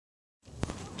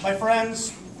My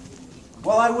friends,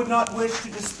 while I would not wish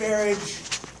to disparage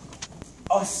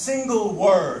a single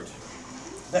word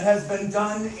that has been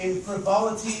done in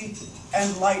frivolity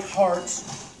and light heart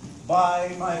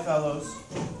by my fellows,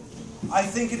 I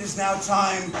think it is now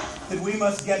time that we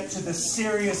must get to the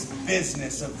serious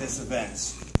business of this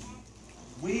event.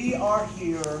 We are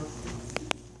here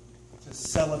to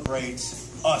celebrate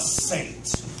a saint.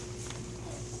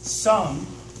 Some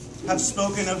have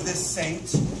spoken of this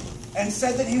saint and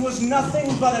said that he was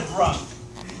nothing but a drunk.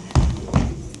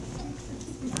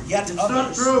 Yet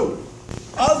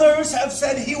others have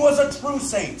said he was a true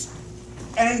saint,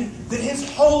 and that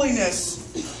his holiness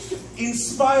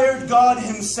inspired God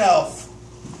himself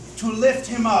to lift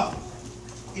him up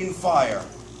in fire.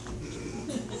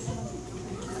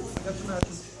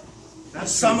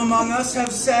 Some among us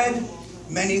have said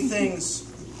many things.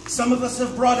 Some of us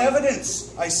have brought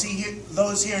evidence. I see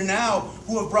those here now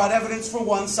who have brought evidence for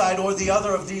one side or the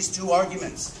other of these two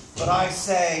arguments. But I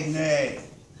say, nay.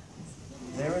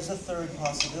 There is a third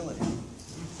possibility.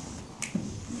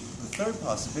 The third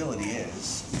possibility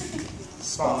is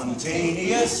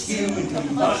spontaneous human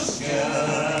combustion.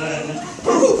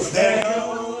 Poof! There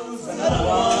goes another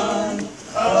one.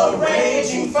 A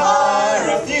raging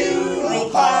fire, a funeral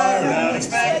pyre, an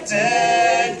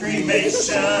unexpected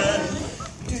cremation.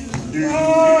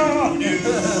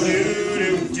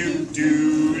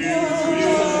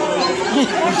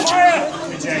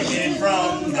 Ejected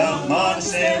from the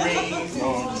monastery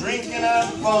for drinking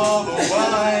up all the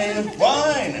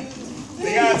wine.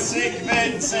 They got sick of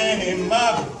it and sent him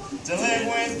up to live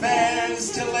with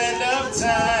bears till end of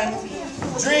time.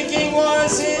 Drinking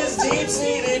was his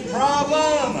deep-seated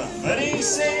problem, but he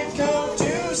saved coke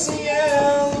to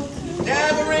CL,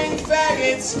 gathering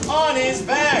faggots on his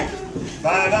back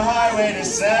by the highway to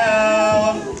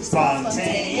sell.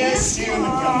 Spontaneous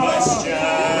human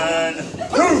combustion.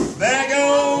 Poof! There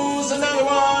goes another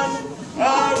one.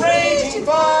 A raging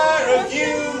fire, a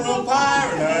funeral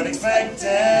pyre, an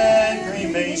unexpected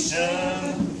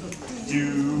cremation.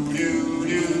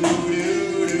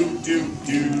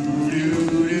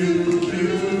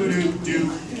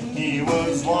 He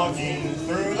was walking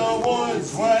through the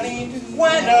woods when he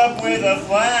went up with a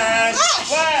flash.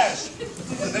 Flash!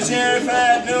 The sheriff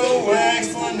had no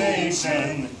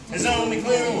explanation. His only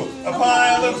clue, a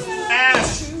pile of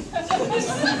ash.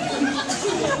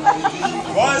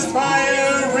 Was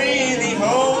Pyre really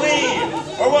holy,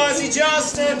 or was he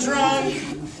just a drunk?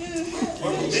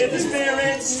 Or did the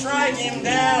spirits strike him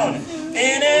down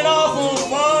in an awful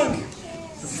funk?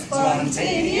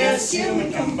 Spontaneous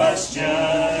human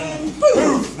combustion.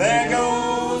 Poof! There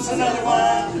goes another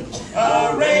one.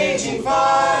 A raging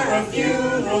fire, a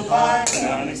funeral pyre, an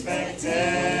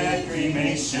unexpected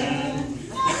cremation.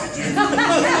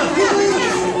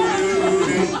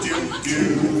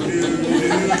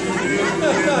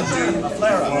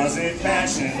 Was it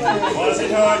passion? Was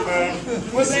it heartburn?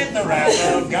 Was it the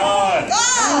wrath of God?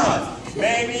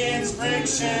 Maybe it's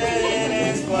friction in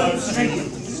his bloodstream.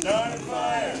 Started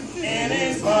fire in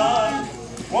his blood.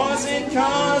 Was it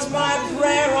caused by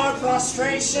prayer or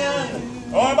prostration,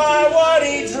 or by what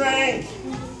he drank?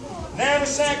 Never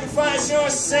sacrifice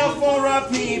yourself for a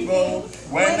people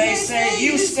when they say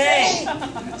you stay.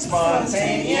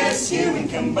 Spontaneous human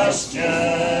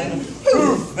combustion.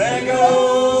 Poof! There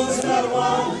goes another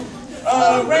one.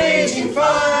 A raging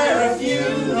fire, a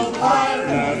funeral pyre,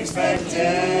 an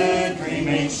unexpected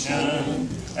cremation.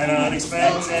 An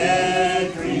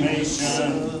unexpected cremation.